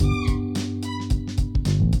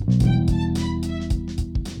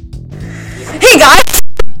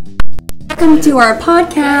welcome to our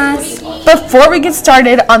podcast. Before we get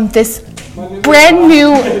started on this brand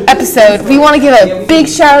new episode, we want to give a big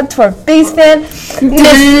shout out to our bass fan,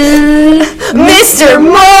 Mr.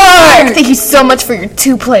 Mark. Thank you so much for your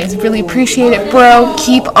 2 plays. Really appreciate it, bro.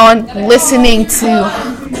 Keep on listening to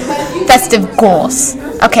Festive Goals.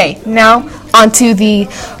 Okay, now onto the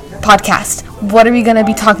podcast. What are we going to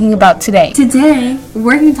be talking about today? Today,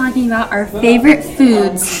 we're going to be talking about our favorite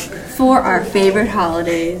foods for our favorite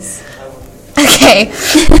holidays. Okay,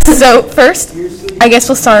 so first, I guess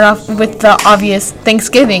we'll start off with the obvious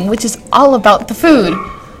Thanksgiving, which is all about the food.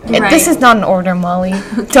 Right. This is not an order, Molly.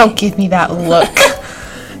 Don't give me that look.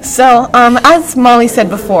 So, as Molly said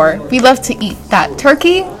before, we love to eat that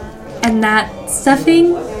turkey. And that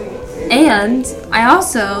stuffing. And I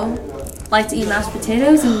also like to eat mashed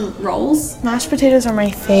potatoes and rolls. Mashed potatoes are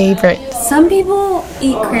my favorite. Some people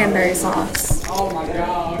eat cranberry sauce,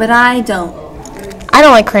 but I don't. I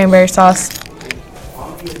don't like cranberry sauce.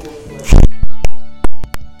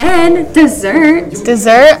 And dessert.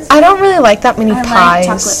 Dessert? I don't really like that many I pies.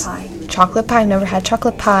 like chocolate pie. Chocolate pie? I've never had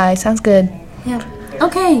chocolate pie. Sounds good. Yeah.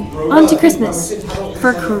 Okay, on to Christmas.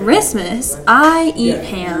 For Christmas, I eat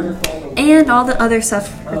ham and all the other stuff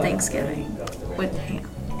for Thanksgiving with ham.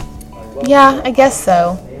 Yeah, I guess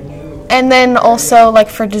so. And then also, like,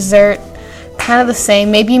 for dessert, kind of the same.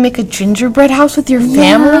 Maybe you make a gingerbread house with your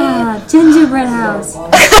family? Yeah, gingerbread house.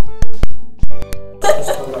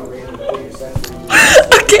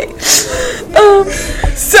 Okay.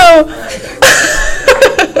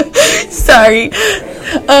 Sorry.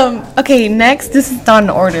 Okay, next, this is not in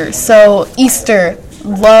order. So, Easter.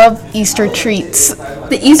 Love Easter treats.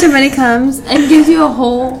 The Easter Bunny comes and gives you a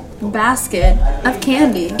whole basket of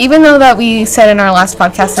candy. Even though that we said in our last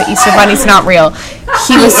podcast that Easter Bunny's not real,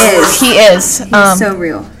 he is. He's so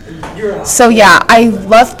real. So yeah, I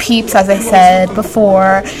love Peeps, as I said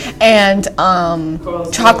before, and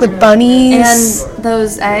chocolate bunnies. And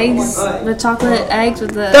those eggs, the chocolate eggs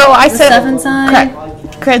with the, I the said stuff inside.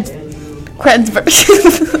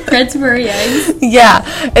 Credsbury eggs. Yeah,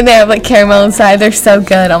 and they have like caramel inside. They're so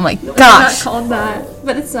good. I'm like, It's not gosh. called that,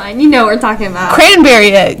 but it's fine. You know what we're talking about.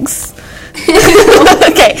 Cranberry eggs.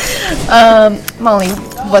 Okay, Molly,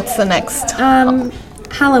 what's the next?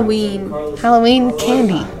 Halloween. Halloween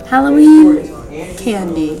candy. Halloween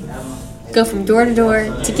candy. Go from door to door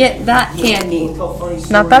to get that candy.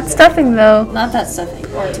 Not that stuffing though. Not that stuffing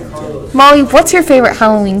or turkey. Molly, what's your favorite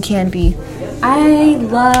Halloween candy? I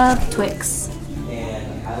love Twix.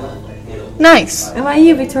 Nice. What about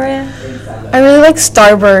you, Victoria? I really like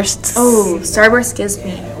Starbursts. Oh, Starburst gives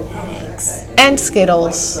me headaches. And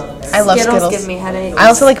Skittles. I love Skittles. Give me headaches. I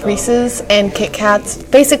also like Reese's and Kit Kats.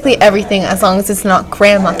 Basically everything, as long as it's not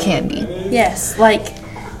grandma candy. Yes, like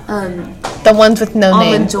The ones with no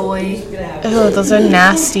name. Almond Joy. Oh, those are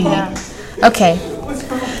nasty. Yeah. Okay.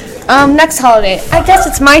 Next holiday. I guess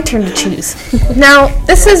it's my turn to choose. Now,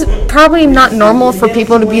 this is probably not normal for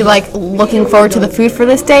people to be like looking forward to the food for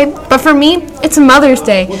this day, but for me, it's Mother's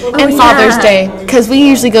Day and Father's Day because we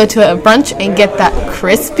usually go to a brunch and get that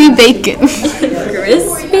crispy bacon.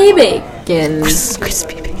 Crispy bacon.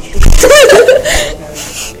 Crispy bacon.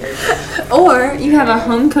 Or you have a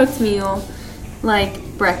home-cooked meal like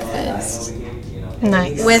breakfast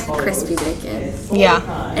Nice. with crispy bacon Yeah.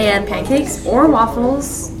 and pancakes or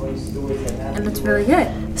waffles, and it's really good.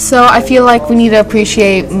 So I feel like we need to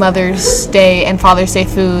appreciate Mother's Day and Father's Day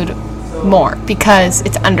food more because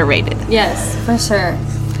it's underrated. Yes, for sure.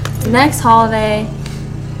 Next holiday,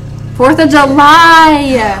 4th of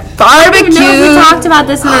July. Barbecue. We talked about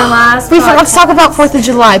this in our last We forgot to podcast. talk about 4th of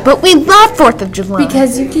July, but we love 4th of July.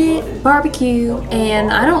 Because you get barbecue,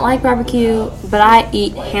 and I don't like barbecue, but I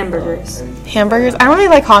eat hamburgers. Hamburgers? I don't really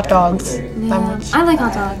like hot dogs that much. I like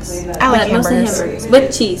hot dogs. I like but mostly hamburgers.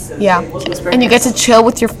 with cheese. Yeah. Cheeseburgers. And you get to chill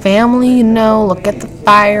with your family, you know, look at the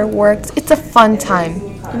fireworks. It's a fun time.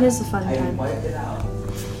 It is a fun time.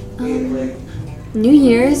 New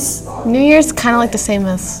Year's. New Year's kind of like the same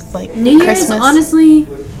as like New Year's, Christmas. honestly,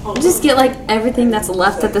 you just get like everything that's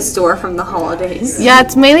left at the store from the holidays. Yeah,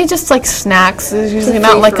 it's mainly just like snacks. It's usually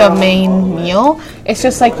not like a main meal. It's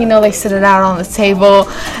just like, you know, they sit it out on the table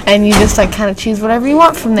and you just like kind of choose whatever you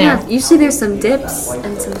want from there. Yeah, usually there's some dips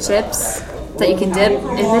and some chips that you can dip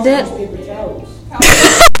in the dip.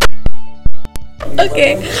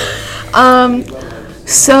 Okay.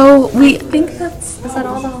 So I think is that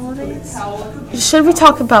all the holidays? should we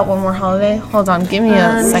talk about one more holiday? Hold on, give me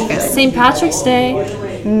a second. St. Patrick's Day.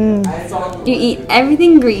 You eat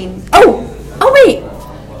everything green. Oh wait.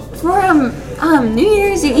 For New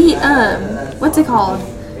Year's you eat what's it called?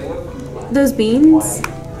 Those beans.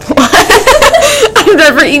 I've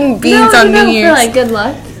never eaten beans on New Year's. For like good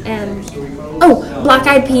luck and Oh,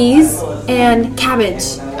 black-eyed peas and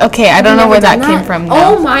cabbage. Okay, I don't know where that came from. No.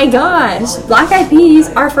 Oh my gosh. Black-eyed peas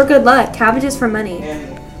are for good luck. Cabbage is for money.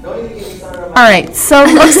 Alright, so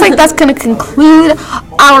looks like that's going to conclude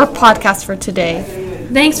our podcast for today.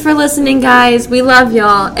 Thanks for listening, guys. We love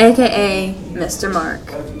y'all, a.k.a. Mr. Mark.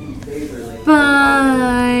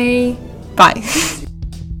 Bye. Bye.